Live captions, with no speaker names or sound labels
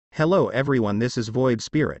Hello everyone, this is Void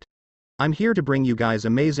Spirit. I'm here to bring you guys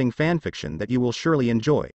amazing fanfiction that you will surely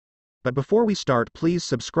enjoy. But before we start, please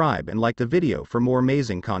subscribe and like the video for more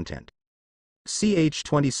amazing content.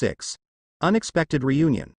 CH26. Unexpected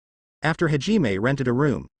reunion. After Hajime rented a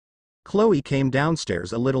room, Chloe came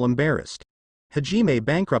downstairs a little embarrassed. Hajime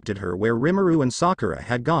bankrupted her where Rimuru and Sakura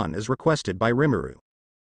had gone as requested by Rimuru.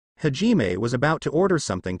 Hajime was about to order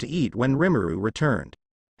something to eat when Rimuru returned.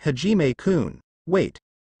 Hajime-kun, wait.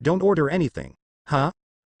 Don't order anything. Huh?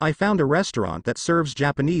 I found a restaurant that serves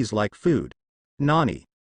Japanese-like food. Nani?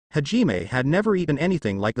 Hajime had never eaten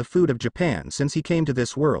anything like the food of Japan since he came to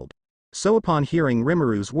this world. So upon hearing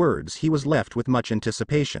Rimuru's words he was left with much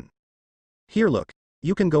anticipation. Here look,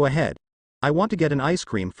 you can go ahead. I want to get an ice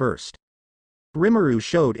cream first. Rimuru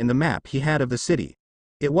showed in the map he had of the city.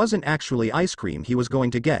 It wasn't actually ice cream he was going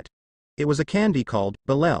to get. It was a candy called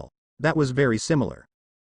Balel, that was very similar.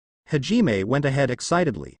 Hajime went ahead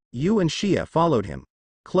excitedly. Yu and Shia followed him.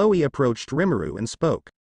 Chloe approached Rimuru and spoke.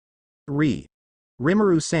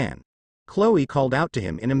 Rimuru-san. Chloe called out to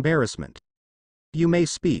him in embarrassment. You may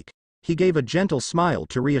speak. He gave a gentle smile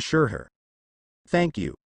to reassure her. Thank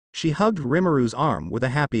you. She hugged Rimuru's arm with a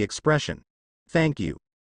happy expression. Thank you.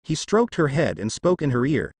 He stroked her head and spoke in her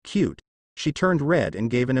ear. Cute. She turned red and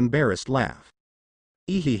gave an embarrassed laugh.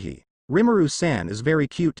 Ehehe. Rimuru-san is very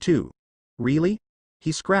cute too. Really?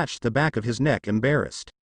 He scratched the back of his neck embarrassed.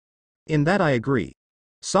 In that I agree.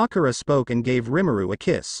 Sakura spoke and gave Rimuru a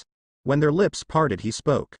kiss. When their lips parted he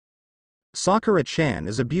spoke. Sakura-chan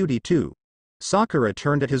is a beauty too. Sakura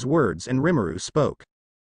turned at his words and Rimuru spoke.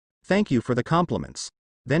 Thank you for the compliments.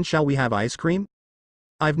 Then shall we have ice cream?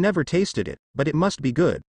 I've never tasted it, but it must be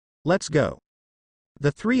good. Let's go.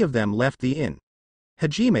 The three of them left the inn.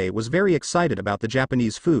 Hajime was very excited about the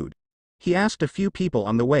Japanese food. He asked a few people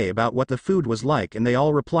on the way about what the food was like and they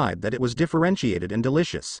all replied that it was differentiated and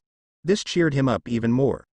delicious. This cheered him up even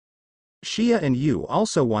more. Shia and Yu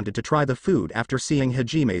also wanted to try the food after seeing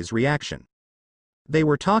Hajime's reaction. They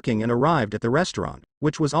were talking and arrived at the restaurant,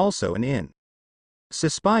 which was also an inn.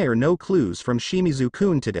 Suspire no clues from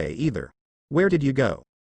Shimizu-kun today either. Where did you go?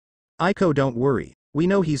 Aiko, don't worry, we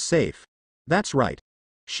know he's safe. That's right.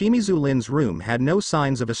 Shimizu-Lin's room had no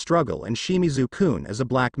signs of a struggle and Shimizu-kun is a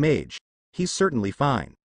black mage. He's certainly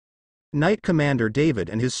fine. Knight Commander David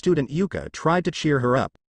and his student Yuka tried to cheer her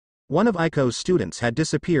up. One of Aiko's students had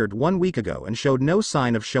disappeared 1 week ago and showed no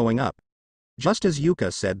sign of showing up. Just as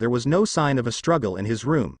Yuka said, there was no sign of a struggle in his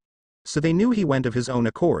room. So they knew he went of his own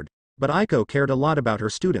accord, but Aiko cared a lot about her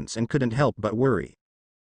students and couldn't help but worry.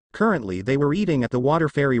 Currently they were eating at the Water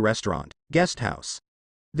Fairy Restaurant, Guest House.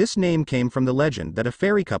 This name came from the legend that a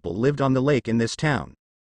fairy couple lived on the lake in this town.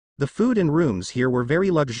 The food and rooms here were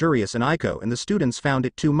very luxurious and Aiko and the students found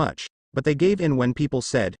it too much, but they gave in when people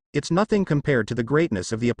said, it's nothing compared to the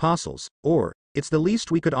greatness of the apostles, or, it's the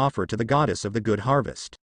least we could offer to the goddess of the good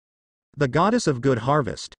harvest. The goddess of good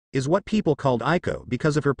harvest is what people called Aiko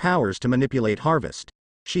because of her powers to manipulate harvest.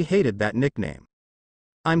 She hated that nickname.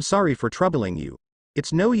 I'm sorry for troubling you.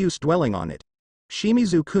 It's no use dwelling on it.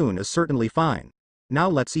 Shimizu-kun is certainly fine. Now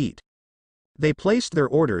let's eat. They placed their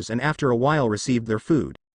orders and after a while received their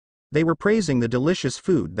food. They were praising the delicious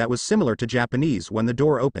food that was similar to Japanese when the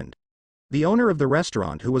door opened. The owner of the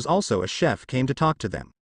restaurant, who was also a chef, came to talk to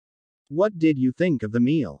them. What did you think of the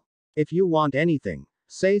meal? If you want anything,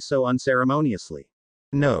 say so unceremoniously.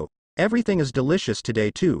 No, everything is delicious today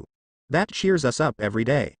too. That cheers us up every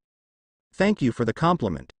day. Thank you for the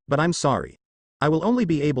compliment, but I'm sorry. I will only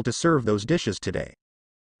be able to serve those dishes today.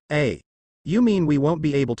 You mean we won't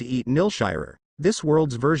be able to eat Nilshire, this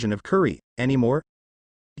world's version of curry, anymore?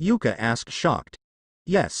 Yuka asked, shocked.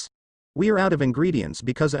 Yes. We are out of ingredients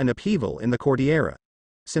because of an upheaval in the Cordillera.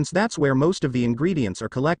 Since that's where most of the ingredients are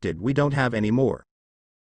collected, we don't have any more.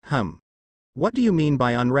 What do you mean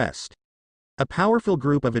by unrest? A powerful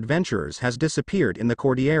group of adventurers has disappeared in the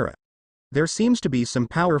Cordillera. There seems to be some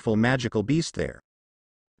powerful magical beast there.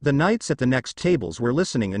 The knights at the next tables were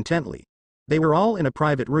listening intently. They were all in a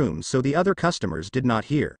private room so the other customers did not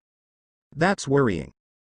hear. That's worrying.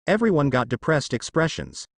 Everyone got depressed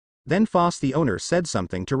expressions. Then Foss, the owner, said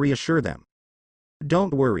something to reassure them.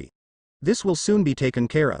 Don't worry. This will soon be taken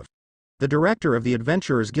care of. The director of the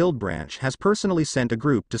Adventurers Guild branch has personally sent a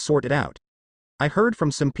group to sort it out. I heard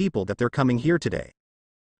from some people that they're coming here today.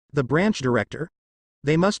 The branch director?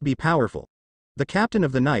 They must be powerful. The captain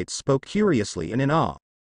of the knights spoke curiously and in awe.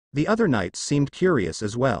 The other knights seemed curious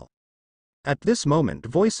as well. At this moment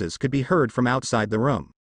voices could be heard from outside the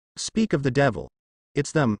room. Speak of the devil.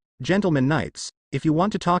 It's them, gentlemen knights, if you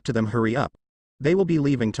want to talk to them hurry up. They will be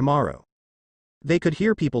leaving tomorrow. They could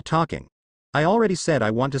hear people talking. I already said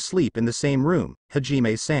I want to sleep in the same room,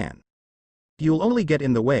 Hajime-san. You'll only get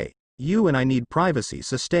in the way. You and I need privacy,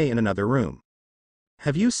 so stay in another room.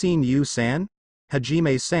 Have you seen Yu-san?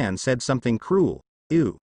 Hajime-san said something cruel.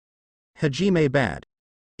 Ew. Hajime bad.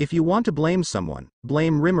 If you want to blame someone,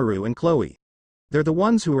 blame Rimuru and Chloe. They're the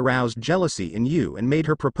ones who aroused jealousy in you and made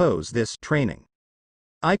her propose this training.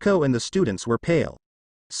 Aiko and the students were pale.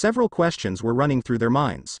 Several questions were running through their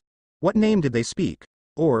minds. What name did they speak?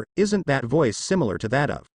 Or, isn't that voice similar to that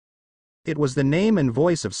of? It was the name and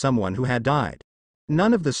voice of someone who had died.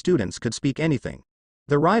 None of the students could speak anything.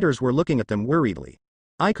 The riders were looking at them worriedly.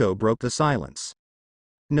 Aiko broke the silence.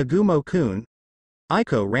 Nagumo-kun?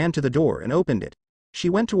 Aiko ran to the door and opened it. She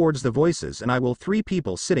went towards the voices and I will 3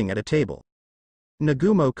 people sitting at a table.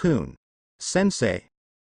 Nagumo-kun. Sensei.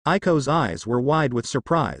 Aiko's eyes were wide with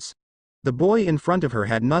surprise. The boy in front of her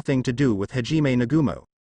had nothing to do with Hajime Nagumo.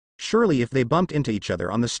 Surely if they bumped into each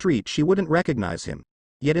other on the street she wouldn't recognize him.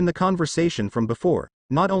 Yet in the conversation from before,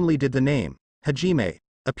 not only did the name, Hajime,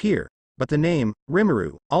 appear, but the name,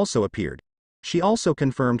 Rimuru, also appeared. She also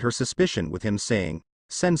confirmed her suspicion with him saying,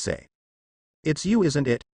 Sensei. It's you, isn't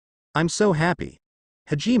it? I'm so happy.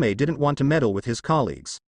 Hajime didn't want to meddle with his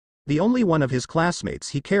colleagues. The only one of his classmates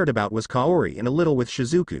he cared about was Kaori and a little with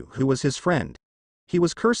Shizuku, who was his friend. He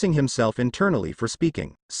was cursing himself internally for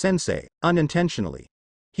speaking, Sensei, unintentionally.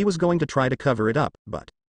 He was going to try to cover it up, but...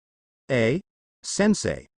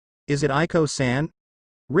 Sensei. Is it Aiko-san?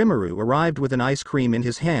 Rimuru arrived with an ice cream in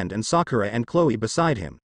his hand and Sakura and Chloe beside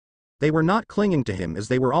him. They were not clinging to him as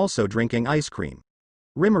they were also drinking ice cream.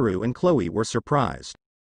 Rimuru and Chloe were surprised.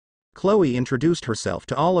 Chloe introduced herself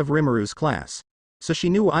to all of Rimuru's class. So she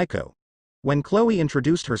knew Aiko. When Chloe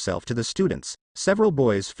introduced herself to the students, several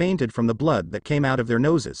boys fainted from the blood that came out of their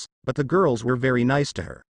noses, but the girls were very nice to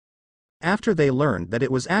her. After they learned that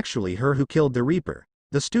it was actually her who killed the Reaper,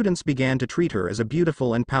 the students began to treat her as a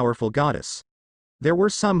beautiful and powerful goddess. There were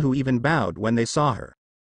some who even bowed when they saw her.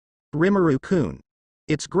 Rimuru-kun.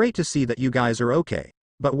 It's great to see that you guys are okay,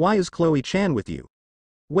 but why is Chloe-chan with you?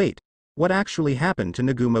 Wait, what actually happened to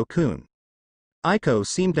Nagumo-kun? Aiko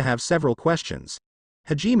seemed to have several questions.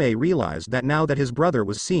 Hajime realized that now that his brother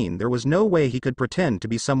was seen there was no way he could pretend to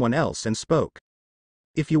be someone else and spoke.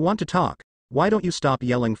 If you want to talk, why don't you stop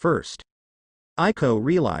yelling first? Aiko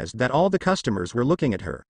realized that all the customers were looking at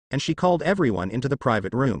her, and she called everyone into the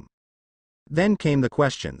private room. Then came the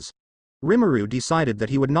questions. Rimuru decided that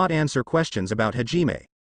he would not answer questions about Hajime.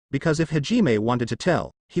 Because if Hajime wanted to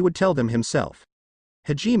tell, he would tell them himself.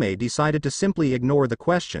 Hajime decided to simply ignore the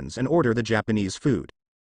questions and order the Japanese food.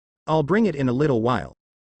 I'll bring it in a little while.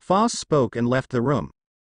 Foss spoke and left the room.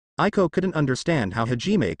 Aiko couldn't understand how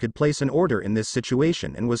Hajime could place an order in this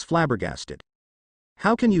situation and was flabbergasted.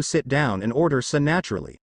 How can you sit down and order so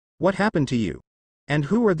naturally? What happened to you? And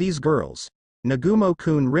who are these girls?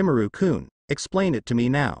 Nagumo-kun, Rimuru-kun, explain it to me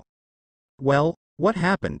now. Well, what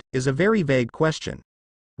happened, is a very vague question.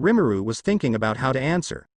 Rimuru was thinking about how to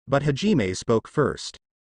answer, but Hajime spoke first.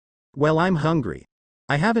 Well, I'm hungry.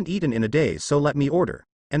 I haven't eaten in a day, so let me order,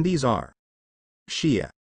 and these are. Shia.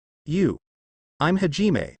 You. I'm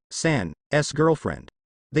Hajime-san's girlfriend.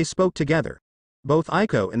 They spoke together. Both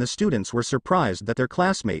Aiko and the students were surprised that their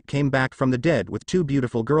classmate came back from the dead with 2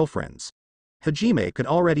 beautiful girlfriends. Hajime could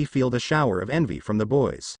already feel the shower of envy from the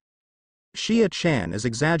boys. Shia-chan is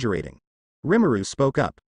exaggerating. Rimuru spoke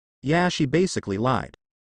up. Yeah, she basically lied.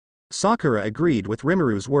 Sakura agreed with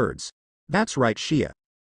Rimuru's words. That's right, Shia.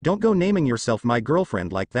 Don't go naming yourself my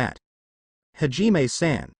girlfriend like that.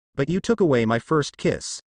 Hajime-san, but you took away my first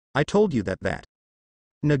kiss. I told you that.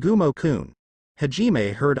 Nagumo-kun.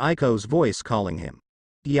 Hajime heard Aiko's voice calling him.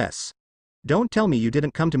 Yes. Don't tell me you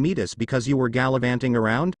didn't come to meet us because you were gallivanting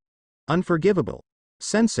around? Unforgivable.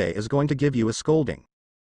 Sensei is going to give you a scolding.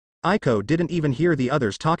 Aiko didn't even hear the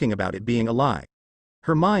others talking about it being a lie.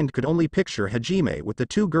 Her mind could only picture Hajime with the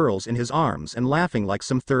 2 girls in his arms and laughing like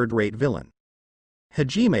some third-rate villain.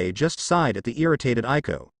 Hajime just sighed at the irritated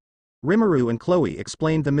Aiko. Rimuru and Chloe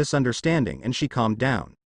explained the misunderstanding and she calmed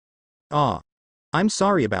down. I'm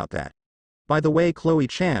sorry about that. By the way,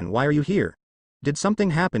 Chloe-chan, why are you here? Did something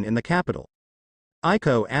happen in the capital?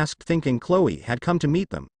 Aiko asked, thinking Chloe had come to meet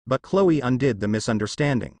them, but Chloe undid the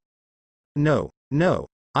misunderstanding. No,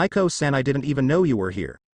 Aiko-san, I didn't even know you were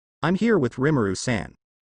here. I'm here with Rimuru-san.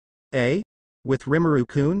 With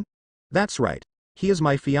Rimuru-kun? That's right. He is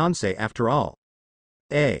my fiancé after all.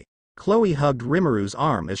 Chloe hugged Rimuru's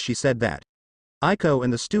arm as she said that. Aiko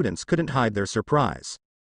and the students couldn't hide their surprise.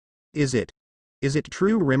 Is it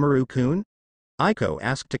true, Rimuru-kun? Aiko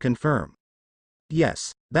asked to confirm.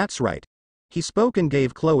 Yes, that's right. He spoke and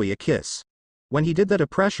gave Chloe a kiss. When he did that, a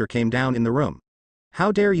pressure came down in the room.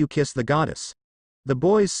 How dare you kiss the goddess? The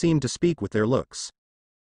boys seemed to speak with their looks.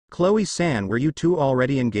 Chloe-san, were you two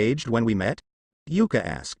already engaged when we met? Yuka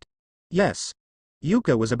asked. Yes.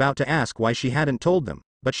 Yuka was about to ask why she hadn't told them,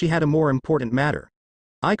 but she had a more important matter.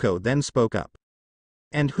 Aiko then spoke up.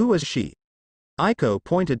 And who is she? Aiko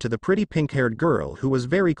pointed to the pretty pink-haired girl who was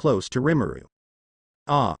very close to Rimuru.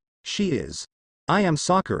 Ah, she is. I am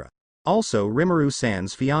Sakura, also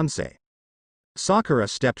Rimuru-san's fiancé. Sakura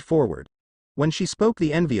stepped forward. When she spoke,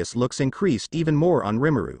 the envious looks increased even more on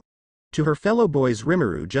Rimuru. To her fellow boys,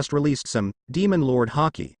 Rimuru just released some Demon Lord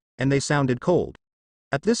hockey, and they sounded cold.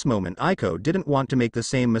 At this moment, Aiko didn't want to make the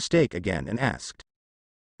same mistake again and asked.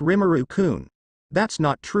 Rimuru-kun. That's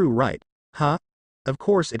not true, right? Huh? Of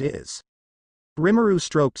course it is. Rimuru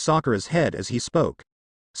stroked Sakura's head as he spoke.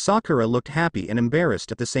 Sakura looked happy and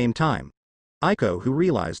embarrassed at the same time. Aiko, who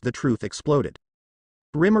realized the truth, exploded.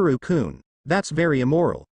 Rimuru-kun, that's very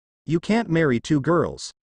immoral. You can't marry two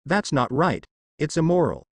girls. That's not right. It's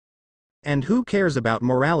immoral. And who cares about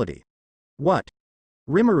morality? What?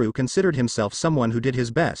 Rimuru considered himself someone who did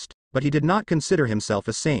his best, but he did not consider himself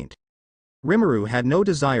a saint. Rimuru had no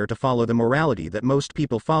desire to follow the morality that most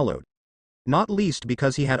people followed. Not least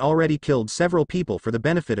because he had already killed several people for the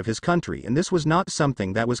benefit of his country, and this was not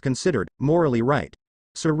something that was considered morally right.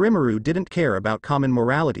 So Rimuru didn't care about common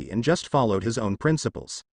morality and just followed his own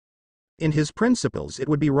principles. In his principles, it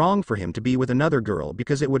would be wrong for him to be with another girl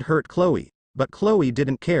because it would hurt Chloe, but Chloe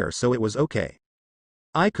didn't care, so it was okay.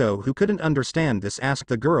 Aiko, who couldn't understand this, asked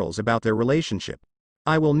the girls about their relationship.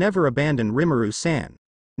 I will never abandon Rimuru-san,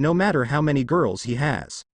 no matter how many girls he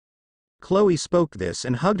has. Chloe spoke this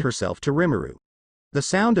and hugged herself to Rimuru. The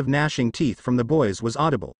sound of gnashing teeth from the boys was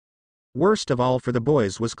audible. Worst of all for the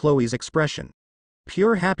boys was Chloe's expression.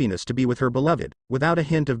 Pure happiness to be with her beloved, without a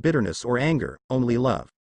hint of bitterness or anger, only love.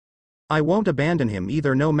 I won't abandon him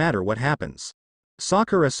either, no matter what happens.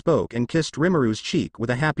 Sakura spoke and kissed Rimuru's cheek with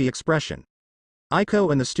a happy expression.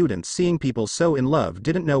 Aiko and the students, seeing people so in love,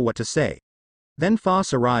 didn't know what to say. Then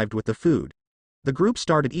Foss arrived with the food. The group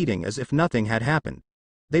started eating as if nothing had happened.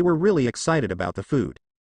 They were really excited about the food.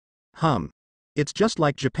 It's just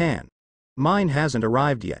like Japan. Mine hasn't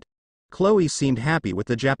arrived yet. Chloe seemed happy with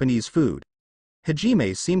the Japanese food.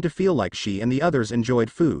 Hajime seemed to feel like she and the others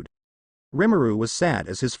enjoyed food. Rimuru was sad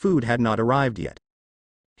as his food had not arrived yet.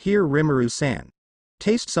 Here, Rimuru-san.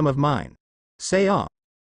 Taste some of mine. Say ah.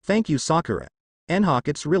 Thank you, Sakura. Enhok,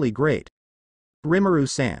 it's really great.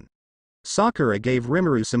 Rimuru-san. Sakura gave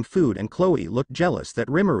Rimuru some food and Chloe looked jealous that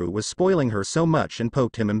Rimuru was spoiling her so much and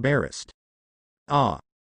poked him, embarrassed. Ah.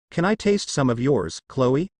 Can I taste some of yours,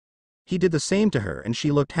 Chloe? He did the same to her and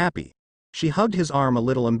she looked happy. She hugged his arm, a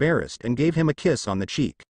little embarrassed, and gave him a kiss on the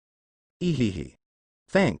cheek. Ehehe.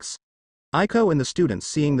 Thanks. Aiko and the students,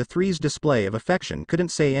 seeing the three's display of affection, couldn't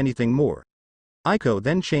say anything more. Aiko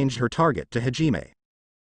then changed her target to Hajime.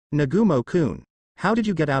 Nagumo-kun, how did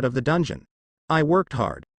you get out of the dungeon? I worked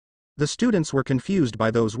hard. The students were confused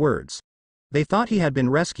by those words. They thought he had been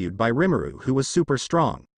rescued by Rimuru, who was super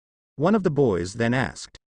strong. One of the boys then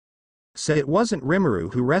asked. So it wasn't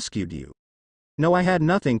Rimuru who rescued you? No, I had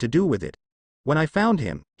nothing to do with it. When I found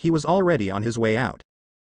him, he was already on his way out.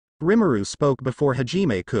 Rimuru spoke before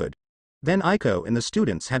Hajime could. Then Aiko and the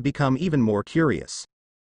students had become even more curious.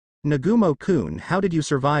 Nagumo-kun, how did you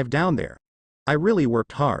survive down there? I really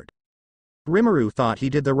worked hard. Rimuru thought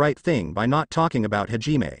he did the right thing by not talking about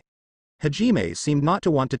Hajime. Hajime seemed not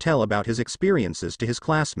to want to tell about his experiences to his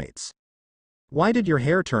classmates. Why did your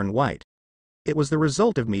hair turn white? It was the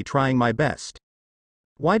result of me trying my best.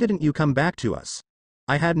 Why didn't you come back to us?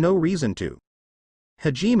 I had no reason to.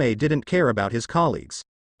 Hajime didn't care about his colleagues.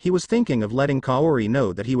 He was thinking of letting Kaori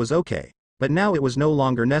know that he was okay, but now it was no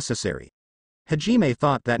longer necessary. Hajime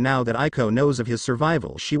thought that now that Aiko knows of his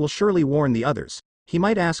survival, she will surely warn the others. He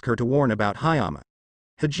might ask her to warn about Hayama.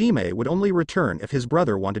 Hajime would only return if his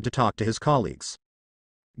brother wanted to talk to his colleagues.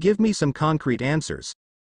 Give me some concrete answers.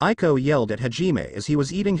 Aiko yelled at Hajime as he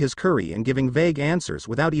was eating his curry and giving vague answers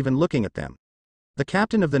without even looking at them. The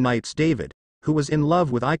captain of the knights, David, who was in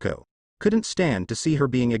love with Aiko, couldn't stand to see her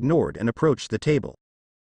being ignored and approached the table.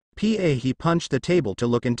 He punched the table to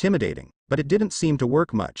look intimidating, but it didn't seem to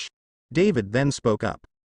work much. David then spoke up.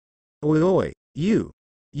 Oi, you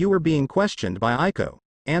were being questioned by Aiko.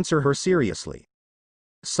 Answer her seriously.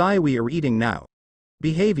 Sai, we are eating now.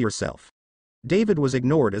 Behave yourself. David was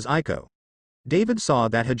ignored as Aiko. David saw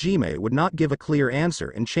that Hajime would not give a clear answer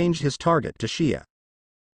and changed his target to Shia.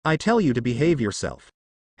 I tell you to behave yourself.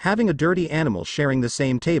 Having a dirty animal sharing the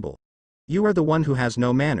same table. You are the one who has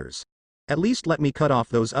no manners. At least let me cut off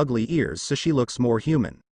those ugly ears so she looks more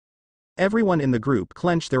human. Everyone in the group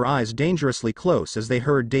clenched their eyes dangerously close as they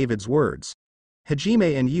heard David's words.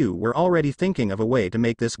 Hajime and you were already thinking of a way to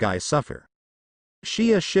make this guy suffer.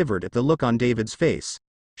 Shia shivered at the look on David's face.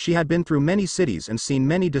 She had been through many cities and seen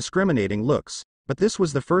many discriminating looks, but this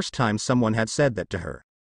was the first time someone had said that to her.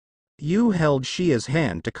 Yu held Shia's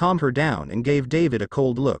hand to calm her down and gave David a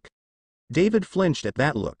cold look. David flinched at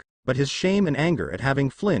that look, but his shame and anger at having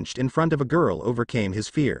flinched in front of a girl overcame his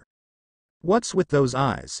fear. What's with those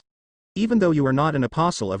eyes? Even though you are not an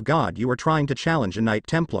apostle of God, you are trying to challenge a Knight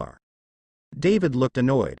Templar. David looked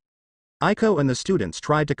annoyed. Aiko and the students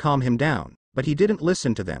tried to calm him down, but he didn't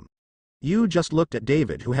listen to them. Yu just looked at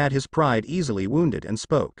David, who had his pride easily wounded, and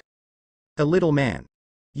spoke. A little man.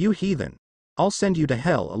 You heathen. I'll send you to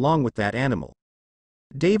hell along with that animal.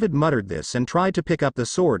 David muttered this and tried to pick up the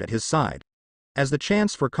sword at his side. As the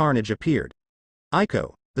chance for carnage appeared,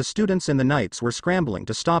 Aiko, the students and the knights were scrambling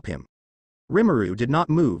to stop him. Rimuru did not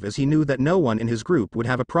move as he knew that no one in his group would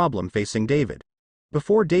have a problem facing David.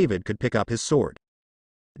 Before David could pick up his sword,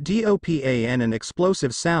 DOPAN, an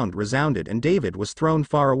explosive sound resounded and David was thrown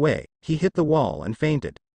far away. He hit the wall and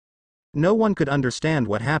fainted. No one could understand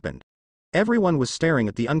what happened. Everyone was staring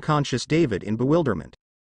at the unconscious David in bewilderment.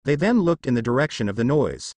 They then looked in the direction of the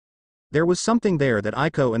noise. There was something there that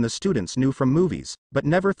Aiko and the students knew from movies, but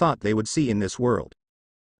never thought they would see in this world.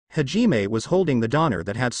 Hajime was holding the donner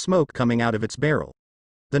that had smoke coming out of its barrel.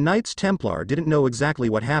 The Knights Templar didn't know exactly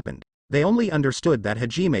what happened. They only understood that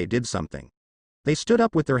Hajime did something. They stood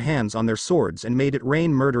up with their hands on their swords and made it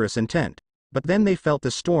rain murderous intent, but then they felt the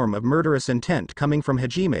storm of murderous intent coming from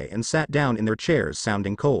Hajime and sat down in their chairs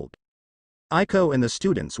sounding cold. Aiko and the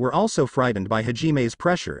students were also frightened by Hajime's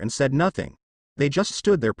pressure and said nothing. They just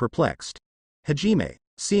stood there perplexed. Hajime,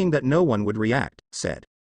 seeing that no one would react, said,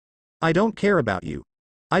 I don't care about you.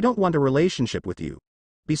 I don't want a relationship with you.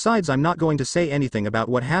 Besides, I'm not going to say anything about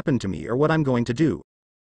what happened to me or what I'm going to do.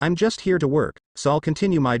 I'm just here to work, so I'll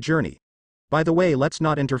continue my journey. By the way, let's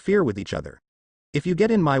not interfere with each other. If you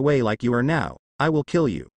get in my way like you are now, I will kill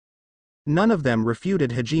you. None of them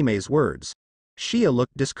refuted Hajime's words. Shia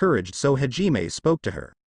looked discouraged, so Hajime spoke to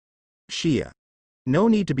her. Shia. No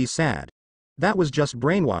need to be sad. That was just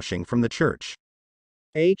brainwashing from the church.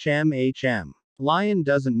 Lion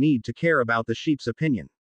doesn't need to care about the sheep's opinion.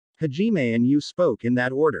 Hajime and you spoke in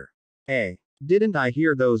that order. Didn't I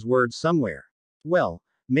hear those words somewhere? Well,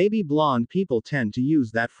 maybe blonde people tend to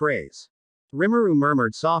use that phrase. Rimuru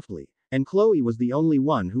murmured softly, and Chloe was the only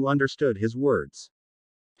one who understood his words.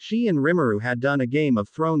 She and Rimuru had done a Game of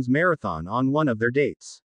Thrones marathon on one of their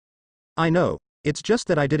dates. I know, it's just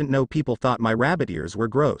that I didn't know people thought my rabbit ears were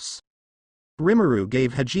gross. Rimuru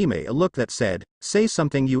gave Hajime a look that said, say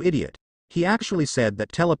something, you idiot. He actually said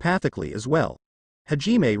that telepathically as well.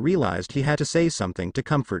 Hajime realized he had to say something to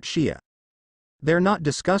comfort Shia. They're not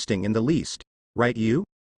disgusting in the least, right you?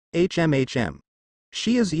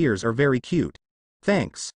 Shia's ears are very cute.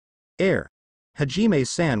 Thanks.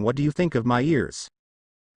 Hajime-san, what do you think of my ears?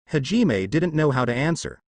 Hajime didn't know how to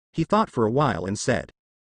answer. He thought for a while and said,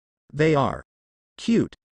 they are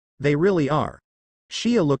cute. They really are.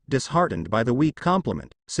 Shia looked disheartened by the weak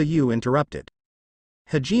compliment, so you interrupted.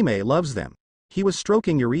 Hajime loves them. He was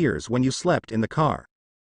stroking your ears when you slept in the car.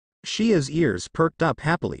 Shia's ears perked up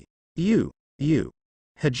happily. You.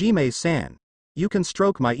 Hajime-san. You can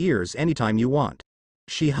stroke my ears anytime you want.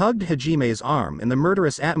 She hugged Hajime's arm and the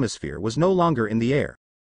murderous atmosphere was no longer in the air.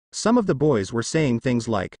 Some of the boys were saying things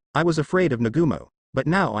like, I was afraid of Nagumo, but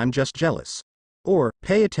now I'm just jealous. Or,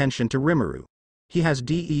 pay attention to Rimuru. He has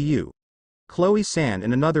DEU. Chloe-san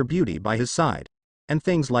and another beauty by his side. And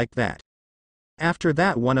things like that. After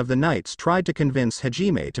that, one of the knights tried to convince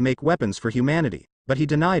Hajime to make weapons for humanity, but he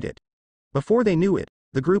denied it. Before they knew it,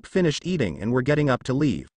 the group finished eating and were getting up to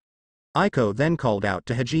leave. Aiko then called out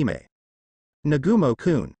to Hajime.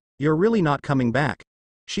 Nagumo-kun, you're really not coming back?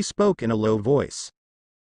 She spoke in a low voice.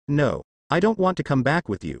 No, I don't want to come back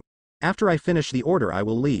with you. After I finish the order I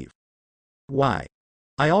will leave. Why?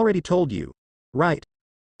 I already told you. Right?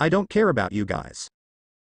 I don't care about you guys.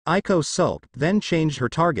 Aiko sulked, then changed her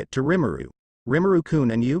target to Rimuru.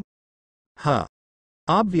 Rimuru-kun, and you? Huh.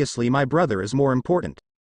 Obviously my brother is more important.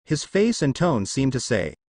 His face and tone seemed to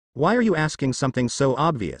say, why are you asking something so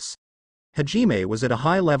obvious? Hajime was at a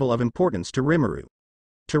high level of importance to Rimuru.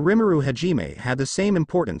 To Rimuru, Hajime had the same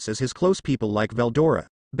importance as his close people like Veldora,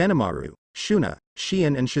 Benimaru, Shuna,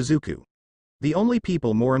 Shion and Shizuku. The only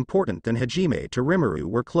people more important than Hajime to Rimuru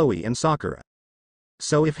were Chloe and Sakura.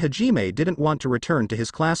 So if Hajime didn't want to return to his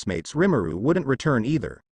classmates, Rimuru wouldn't return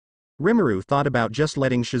either. Rimuru thought about just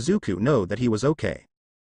letting Shizuku know that he was okay.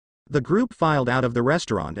 The group filed out of the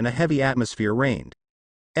restaurant and a heavy atmosphere reigned.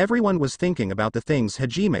 Everyone was thinking about the things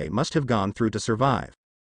Hajime must have gone through to survive.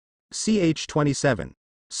 CH-27.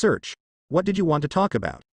 Search. What did you want to talk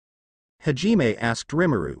about? Hajime asked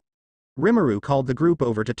Rimuru. Rimuru called the group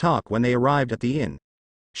over to talk when they arrived at the inn.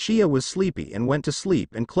 Shia was sleepy and went to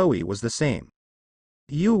sleep, and Chloe was the same.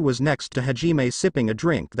 Yu was next to Hajime sipping a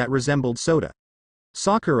drink that resembled soda.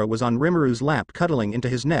 Sakura was on Rimuru's lap cuddling into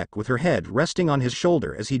his neck with her head resting on his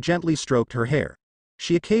shoulder as he gently stroked her hair.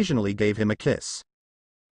 She occasionally gave him a kiss.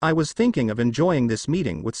 I was thinking of enjoying this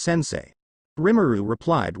meeting with Sensei. Rimuru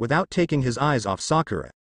replied without taking his eyes off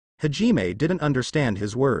Sakura. Hajime didn't understand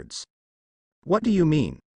his words. What do you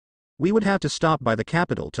mean? We would have to stop by the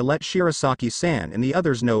capital to let Shirasaki-san and the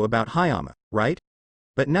others know about Hayama, right?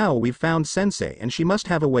 But now we've found Sensei and she must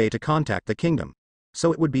have a way to contact the kingdom.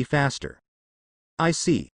 So it would be faster. I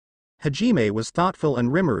see. Hajime was thoughtful and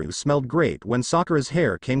Rimuru smelled great when Sakura's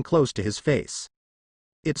hair came close to his face.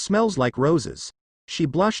 It smells like roses. She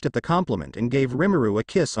blushed at the compliment and gave Rimuru a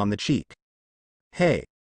kiss on the cheek. Hey.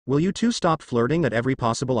 Will you two stop flirting at every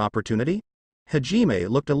possible opportunity? Hajime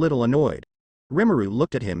looked a little annoyed. Rimuru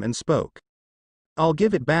looked at him and spoke. I'll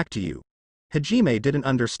give it back to you. Hajime didn't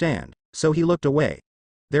understand, so he looked away.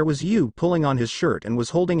 There was Yu pulling on his shirt and was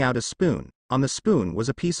holding out a spoon. On the spoon was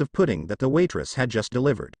a piece of pudding that the waitress had just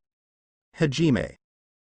delivered. Hajime.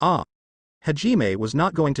 Ah. Hajime was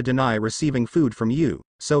not going to deny receiving food from Yu,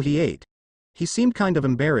 so he ate. He seemed kind of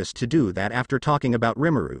embarrassed to do that after talking about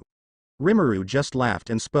Rimuru. Rimuru just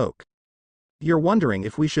laughed and spoke. You're wondering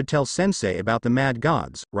if we should tell Sensei about the mad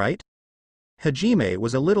gods, right? Hajime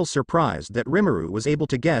was a little surprised that Rimuru was able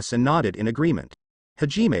to guess and nodded in agreement.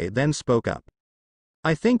 Hajime then spoke up.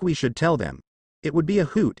 I think we should tell them. It would be a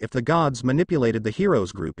hoot if the gods manipulated the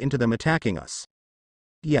heroes group into them attacking us.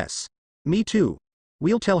 Yes. Me too.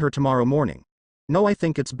 We'll tell her tomorrow morning. No, I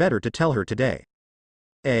think it's better to tell her today.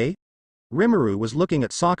 Eh? Rimuru was looking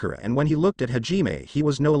at Sakura, and when he looked at Hajime he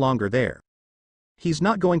was no longer there. He's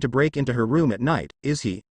not going to break into her room at night, is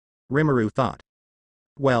he? Rimuru thought.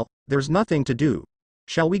 Well, there's nothing to do.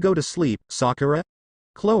 Shall we go to sleep, Sakura?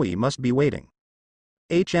 Chloe must be waiting.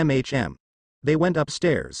 HMHM. They went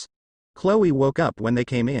upstairs. Chloe woke up when they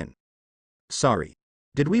came in. Sorry.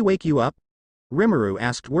 Did we wake you up? Rimuru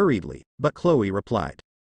asked worriedly, but Chloe replied.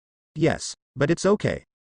 Yes, but it's okay.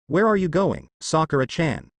 Where are you going,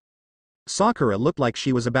 Sakura-chan? Sakura looked like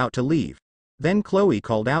she was about to leave. Then Chloe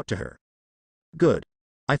called out to her. Good.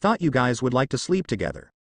 I thought you guys would like to sleep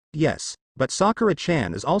together. Yes, but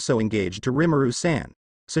Sakura-chan is also engaged to Rimuru-san,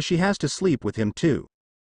 so she has to sleep with him too.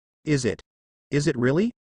 Is it? Is it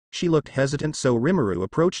really? She looked hesitant, so Rimuru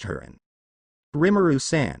approached her and...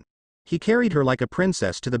 Rimuru-san. He carried her like a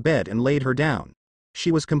princess to the bed and laid her down.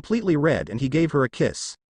 She was completely red and he gave her a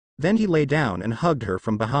kiss. Then he lay down and hugged her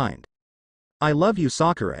from behind. I love you,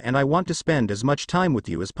 Sakura, and I want to spend as much time with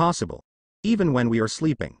you as possible. Even when we are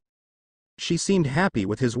sleeping. She seemed happy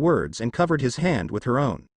with his words and covered his hand with her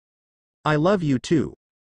own. I love you too.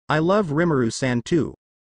 I love Rimuru-san too.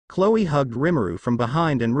 Chloe hugged Rimuru from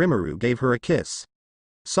behind and Rimuru gave her a kiss.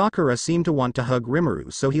 Sakura seemed to want to hug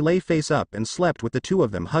Rimuru, so he lay face up and slept with the two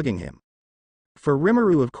of them hugging him. For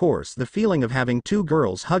Rimuru, of course, the feeling of having two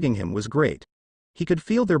girls hugging him was great. He could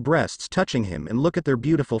feel their breasts touching him and look at their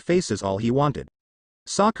beautiful faces all he wanted.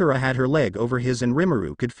 Sakura had her leg over his and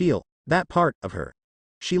Rimuru could feel that part of her.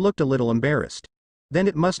 She looked a little embarrassed. Then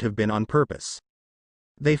it must have been on purpose.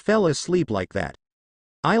 They fell asleep like that.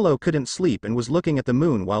 Ilo couldn't sleep and was looking at the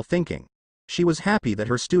moon while thinking. She was happy that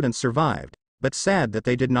her students survived, but sad that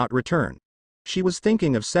they did not return. She was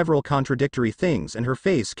thinking of several contradictory things and her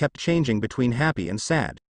face kept changing between happy and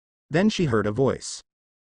sad. Then she heard a voice.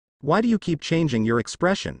 Why do you keep changing your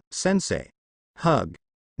expression, sensei? Hug.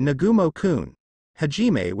 Nagumo-kun.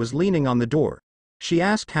 Hajime was leaning on the door. She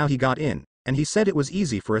asked how he got in, and he said it was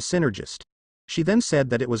easy for a synergist. She then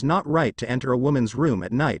said that it was not right to enter a woman's room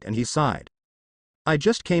at night and he sighed. I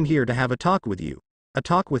just came here to have a talk with you. A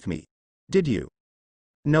talk with me. Did you?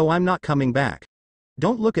 No, I'm not coming back.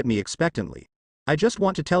 Don't look at me expectantly. I just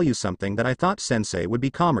want to tell you something that I thought sensei would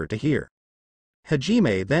be calmer to hear.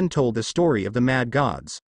 Hajime then told the story of the mad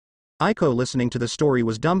gods. Aiko, listening to the story,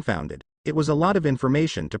 was dumbfounded. It was a lot of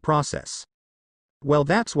information to process. Well,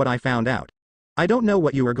 that's what I found out. I don't know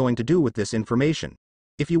what you are going to do with this information.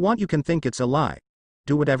 If you want, you can think it's a lie.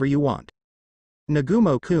 Do whatever you want.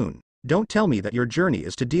 Nagumo-kun, don't tell me that your journey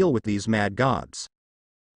is to deal with these mad gods.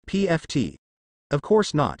 PFT. Of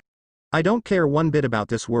course not. I don't care one bit about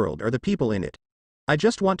this world or the people in it. I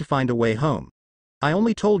just want to find a way home. I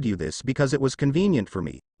only told you this because it was convenient for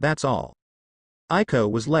me, that's all.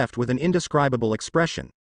 Aiko was left with an indescribable expression.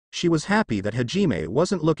 She was happy that Hajime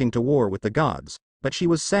wasn't looking to war with the gods, but she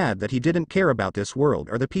was sad that he didn't care about this world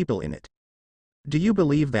or the people in it. Do you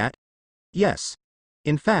believe that? Yes.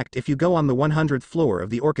 In fact, if you go on the 100th floor of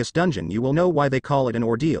the Orcus dungeon, you will know why they call it an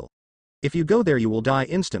ordeal. If you go there, you will die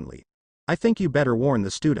instantly. I think you better warn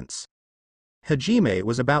the students. Hajime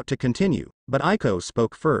was about to continue, but Aiko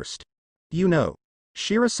spoke first. You know,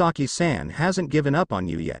 Shirasaki-san hasn't given up on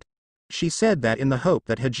you yet. She said that in the hope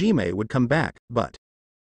that Hajime would come back, but...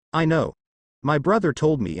 I know. My brother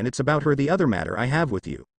told me, and it's about her the other matter I have with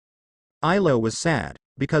you. Ailo was sad,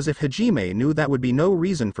 because if Hajime knew, that would be no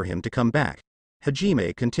reason for him to come back.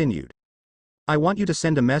 Hajime continued. I want you to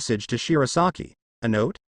send a message to Shirasaki. A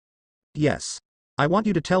note? Yes. I want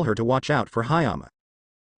you to tell her to watch out for Hayama.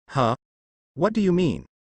 Huh? What do you mean?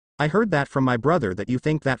 I heard that from my brother that you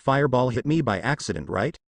think that fireball hit me by accident,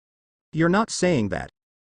 right? You're not saying that.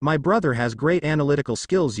 My brother has great analytical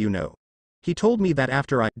skills, you know. He told me that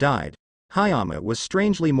after I died, Hayama was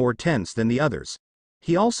strangely more tense than the others.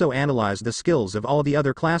 He also analyzed the skills of all the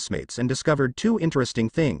other classmates and discovered two interesting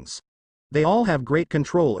things. They all have great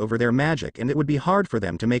control over their magic, and it would be hard for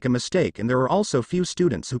them to make a mistake, and there are also few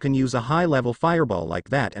students who can use a high-level fireball like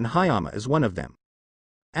that, and Hayama is one of them.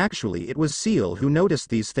 Actually, it was Seal who noticed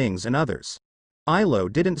these things and others.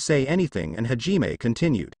 Ailo didn't say anything, and Hajime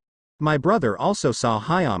continued. My brother also saw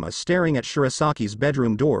Hayama staring at Shirasaki's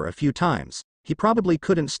bedroom door a few times. He probably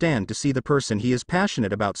couldn't stand to see the person he is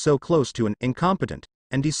passionate about so close to an incompetent,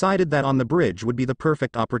 and decided that on the bridge would be the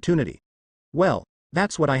perfect opportunity. Well,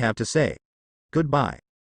 that's what I have to say. Goodbye.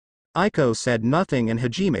 Aiko said nothing, and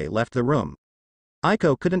Hajime left the room.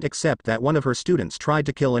 Aiko couldn't accept that one of her students tried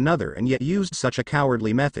to kill another and yet used such a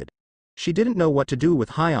cowardly method. She didn't know what to do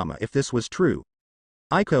with Hayama if this was true.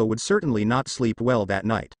 Aiko would certainly not sleep well that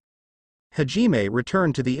night. Hajime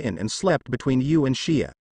returned to the inn and slept between Yu and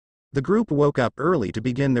Shia. The group woke up early to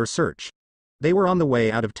begin their search. They were on the way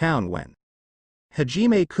out of town when...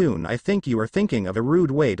 Hajime-kun, I think you are thinking of a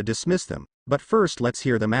rude way to dismiss them, but first let's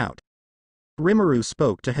hear them out. Rimuru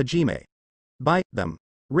spoke to Hajime. By them,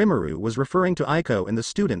 Rimuru was referring to Aiko and the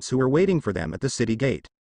students who were waiting for them at the city gate.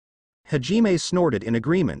 Hajime snorted in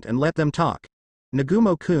agreement and let them talk.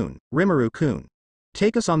 Nagumo-kun, Rimuru-kun.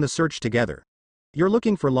 Take us on the search together. You're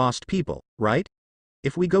looking for lost people, right?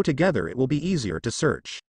 If we go together, it will be easier to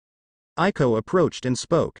search. Aiko approached and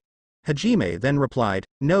spoke. Hajime then replied,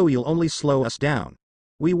 no, you'll only slow us down.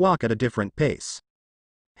 We walk at a different pace.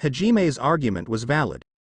 Hajime's argument was valid.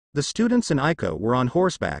 The students and Aiko were on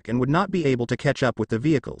horseback and would not be able to catch up with the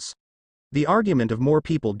vehicles. The argument of more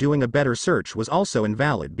people doing a better search was also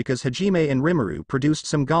invalid because Hajime and Rimuru produced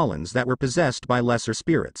some golems that were possessed by lesser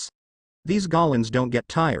spirits. These golems don't get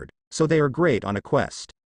tired, so they are great on a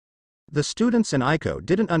quest. The students and Aiko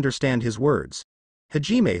didn't understand his words.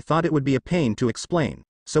 Hajime thought it would be a pain to explain,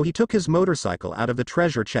 so he took his motorcycle out of the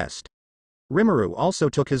treasure chest. Rimuru also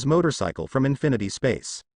took his motorcycle from infinity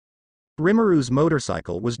space. Rimuru's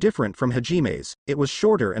motorcycle was different from Hajime's. It was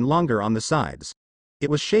shorter and longer on the sides. It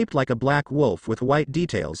was shaped like a black wolf with white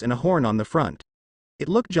details and a horn on the front. It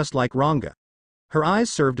looked just like Ranga. Her eyes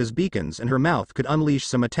served as beacons and her mouth could unleash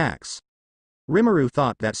some attacks. Rimuru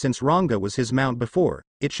thought that since Ranga was his mount before,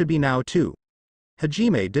 it should be now too.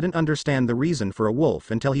 Hajime didn't understand the reason for a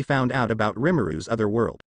wolf until he found out about Rimuru's other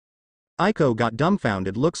world. Aiko got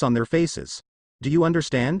dumbfounded looks on their faces. Do you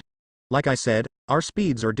understand? Like I said, our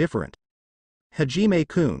speeds are different.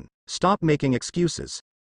 Hajime-kun, stop making excuses.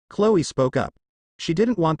 Chloe spoke up. She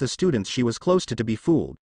didn't want the students she was close to be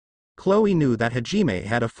fooled. Chloe knew that Hajime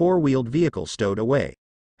had a four-wheeled vehicle stowed away.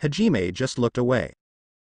 Hajime just looked away.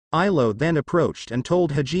 Ailo then approached and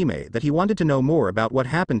told Hajime that he wanted to know more about what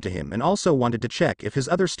happened to him and also wanted to check if his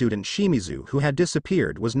other student Shimizu, who had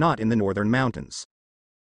disappeared, was not in the northern mountains.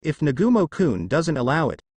 If Nagumo-kun doesn't allow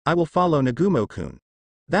it, I will follow Nagumo-kun.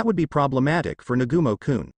 That would be problematic for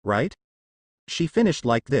Nagumo-kun, right? She finished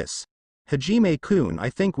like this. Hajime-kun, I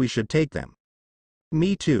think we should take them.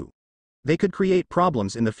 Me too. They could create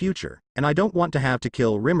problems in the future, and I don't want to have to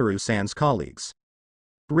kill Rimuru-san's colleagues.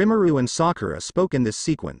 Rimuru and Sakura spoke in this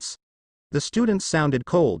sequence. The students sounded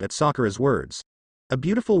cold at Sakura's words. A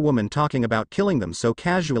beautiful woman talking about killing them so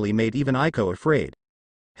casually made even Aiko afraid.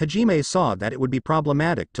 Hajime saw that it would be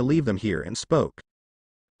problematic to leave them here and spoke.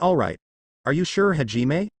 Alright. Are you sure,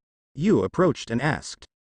 Hajime? Yu approached and asked.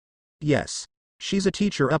 Yes. She's a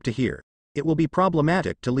teacher up to here. It will be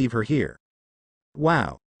problematic to leave her here.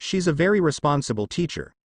 Wow, she's a very responsible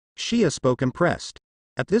teacher. Shia spoke impressed.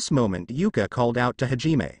 At this moment Yuka called out to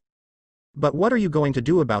Hajime. But what are you going to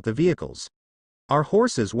do about the vehicles? Our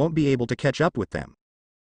horses won't be able to catch up with them.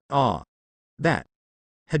 Ah. That.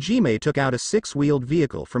 Hajime took out a 6-wheeled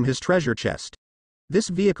vehicle from his treasure chest. This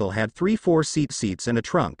vehicle had 3 4-seat seats and a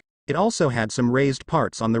trunk. It also had some raised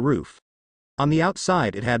parts on the roof. On the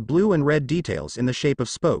outside it had blue and red details in the shape of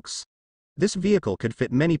spokes. This vehicle could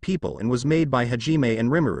fit many people and was made by Hajime and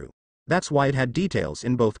Rimuru. That's why it had details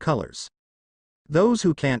in both colors. Those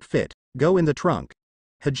who can't fit, go in the trunk.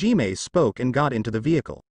 Hajime spoke and got into the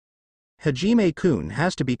vehicle. Hajime-kun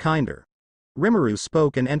has to be kinder. Rimuru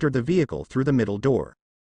spoke and entered the vehicle through the middle door.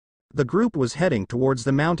 The group was heading towards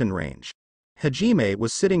the mountain range. Hajime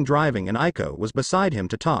was sitting driving and Aiko was beside him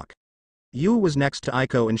to talk. Yu was next to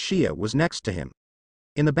Aiko and Shia was next to him.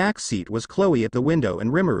 In the back seat was Chloe at the window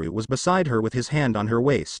and Rimuru was beside her with his hand on her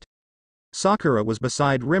waist. Sakura was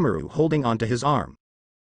beside Rimuru holding onto his arm.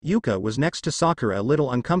 Yuka was next to Sakura a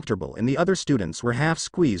little uncomfortable and the other students were half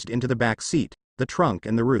squeezed into the back seat, the trunk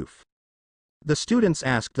and the roof. The students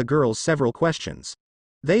asked the girls several questions.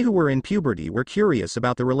 They who were in puberty were curious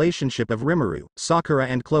about the relationship of Rimuru, Sakura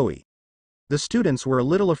and Chloe. The students were a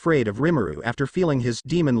little afraid of Rimuru after feeling his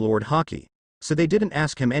Demon Lord Haki, so they didn't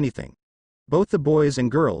ask him anything. Both the boys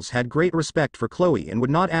and girls had great respect for Chloe and would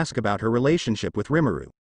not ask about her relationship with Rimuru.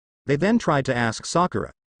 They then tried to ask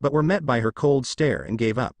Sakura, but were met by her cold stare and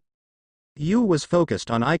gave up. Yu was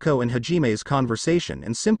focused on Aiko and Hajime's conversation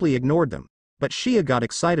and simply ignored them, but Shia got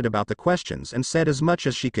excited about the questions and said as much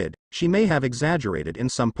as she could. She may have exaggerated in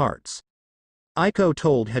some parts. Aiko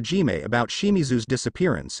told Hajime about Shimizu's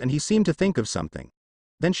disappearance and he seemed to think of something.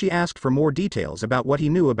 Then she asked for more details about what he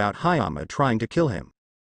knew about Hayama trying to kill him.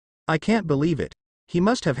 I can't believe it. He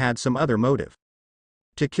must have had some other motive.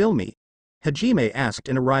 To kill me? Hajime asked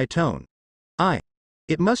in a wry tone.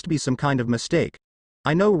 It must be some kind of mistake.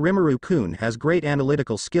 I know Rimuru-kun has great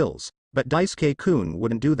analytical skills, but Daisuke-kun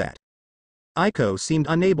wouldn't do that. Aiko seemed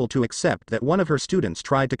unable to accept that one of her students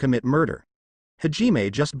tried to commit murder. Hajime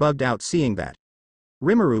just bugged out seeing that.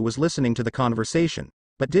 Rimuru was listening to the conversation,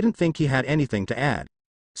 but didn't think he had anything to add.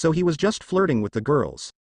 So he was just flirting with the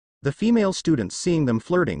girls. The female students seeing them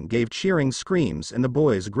flirting gave cheering screams and the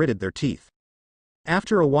boys gritted their teeth.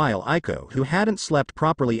 After a while Aiko, who hadn't slept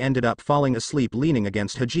properly, ended up falling asleep leaning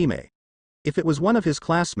against Hajime. If it was one of his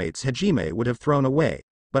classmates Hajime would have thrown away,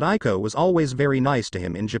 but Aiko was always very nice to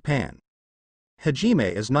him in Japan.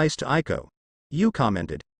 Hajime is nice to Aiko. Yu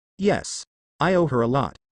commented. Yes. I owe her a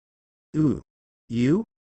lot. Ooh. You?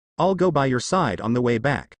 I'll go by your side on the way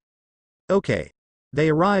back. Okay. They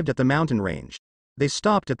arrived at the mountain range. They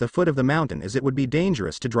stopped at the foot of the mountain as it would be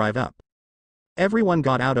dangerous to drive up. Everyone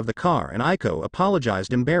got out of the car and Aiko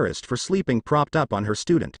apologized embarrassed for sleeping propped up on her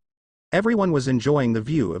student. Everyone was enjoying the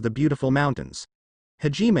view of the beautiful mountains.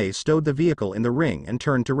 Hajime stowed the vehicle in the ring and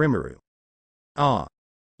turned to Rimuru. Ah.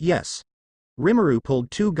 Yes. Rimuru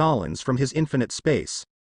pulled 2 golems from his infinite space.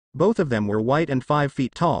 Both of them were white and 5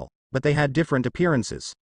 feet tall, but they had different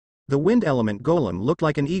appearances. The wind element golem looked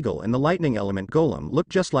like an eagle and the lightning element golem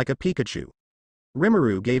looked just like a Pikachu.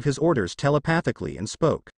 Rimuru gave his orders telepathically and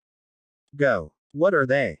spoke. Go. What are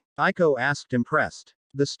they? Aiko asked impressed.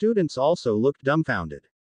 The students also looked dumbfounded.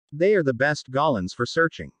 They are the best golems for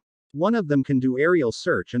searching. One of them can do aerial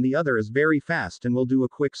search and the other is very fast and will do a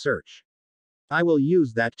quick search. I will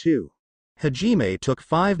use that too. Hajime took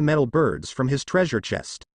 5 metal birds from his treasure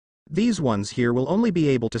chest. These ones here will only be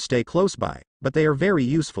able to stay close by, but they are very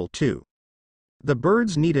useful too. The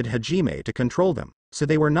birds needed Hajime to control them, so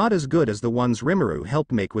they were not as good as the ones Rimuru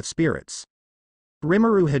helped make with spirits.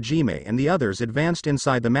 Rimuru, Hajime and the others advanced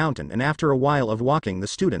inside the mountain and after a while of walking the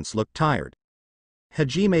students looked tired.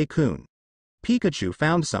 Hajime-kun. Pikachu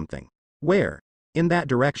found something. Where? In that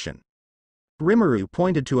direction. Rimuru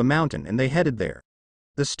pointed to a mountain and they headed there.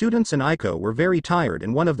 The students and Aiko were very tired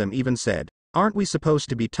and one of them even said, aren't we supposed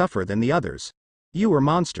to be tougher than the others? You are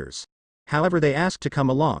monsters. However, they asked to come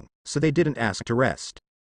along, so they didn't ask to rest.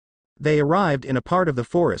 They arrived in a part of the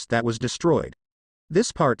forest that was destroyed.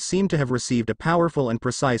 This part seemed to have received a powerful and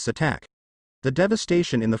precise attack. The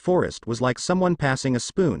devastation in the forest was like someone passing a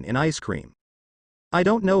spoon in ice cream. I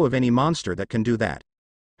don't know of any monster that can do that.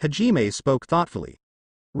 Hajime spoke thoughtfully.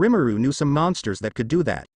 Rimuru knew some monsters that could do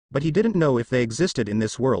that, but he didn't know if they existed in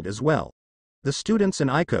this world as well. The students and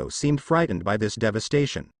Aiko seemed frightened by this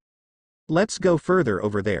devastation. Let's go further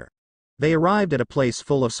over there. They arrived at a place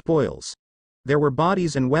full of spoils. There were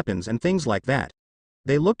bodies and weapons and things like that.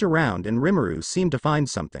 They looked around and Rimuru seemed to find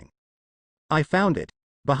something. I found it.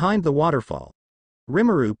 Behind the waterfall.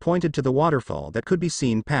 Rimuru pointed to the waterfall that could be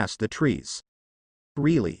seen past the trees.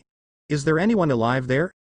 Really? Is there anyone alive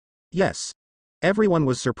there? Yes. Everyone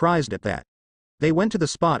was surprised at that. They went to the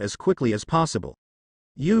spot as quickly as possible.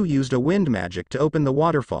 Yu used a wind magic to open the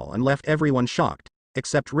waterfall and left everyone shocked,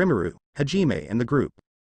 except Rimuru, Hajime and the group.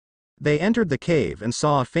 They entered the cave and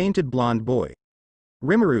saw a fainted blonde boy.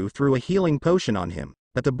 Rimuru threw a healing potion on him,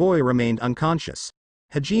 but the boy remained unconscious.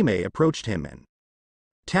 Hajime approached him and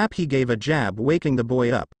he gave a jab waking the boy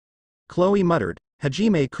up. Chloe muttered,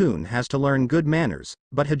 Hajime-kun has to learn good manners,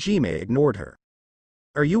 but Hajime ignored her.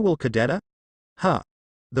 Are you Will Cadetta? Huh.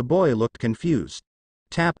 The boy looked confused.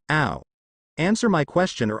 Tap, ow. Answer my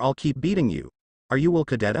question or I'll keep beating you. Are you Will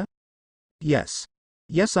Cadetta? Yes.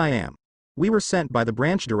 Yes I am. We were sent by the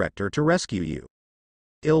branch director to rescue you.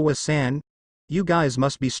 Ilwa-san? You guys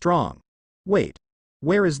must be strong. Wait.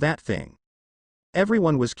 Where is that thing?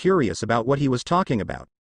 Everyone was curious about what he was talking about.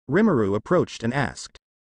 Rimuru approached and asked.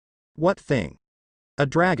 What thing? A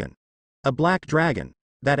dragon. A black dragon.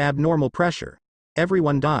 That abnormal pressure.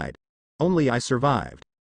 Everyone died. Only I survived.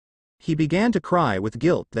 He began to cry with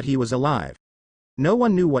guilt that he was alive. No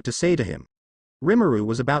one knew what to say to him. Rimuru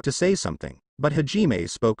was about to say something, but Hajime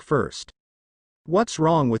spoke first. What's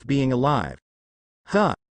wrong with being alive?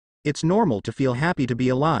 Huh. It's normal to feel happy to be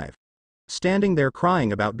alive. Standing there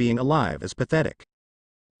crying about being alive is pathetic.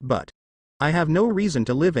 But I have no reason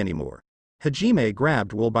to live anymore. Hajime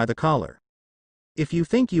grabbed Will by the collar. If you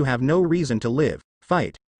think you have no reason to live,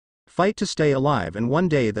 fight. Fight to stay alive, and one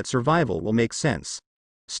day that survival will make sense.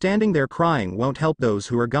 Standing there crying won't help those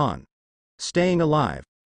who are gone. Staying alive.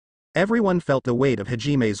 Everyone felt the weight of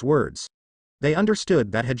Hajime's words. They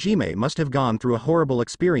understood that Hajime must have gone through a horrible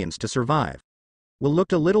experience to survive. Will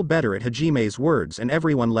looked a little better at Hajime's words and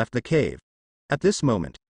everyone left the cave. At this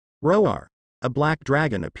moment, Roar, a black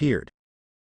dragon, appeared.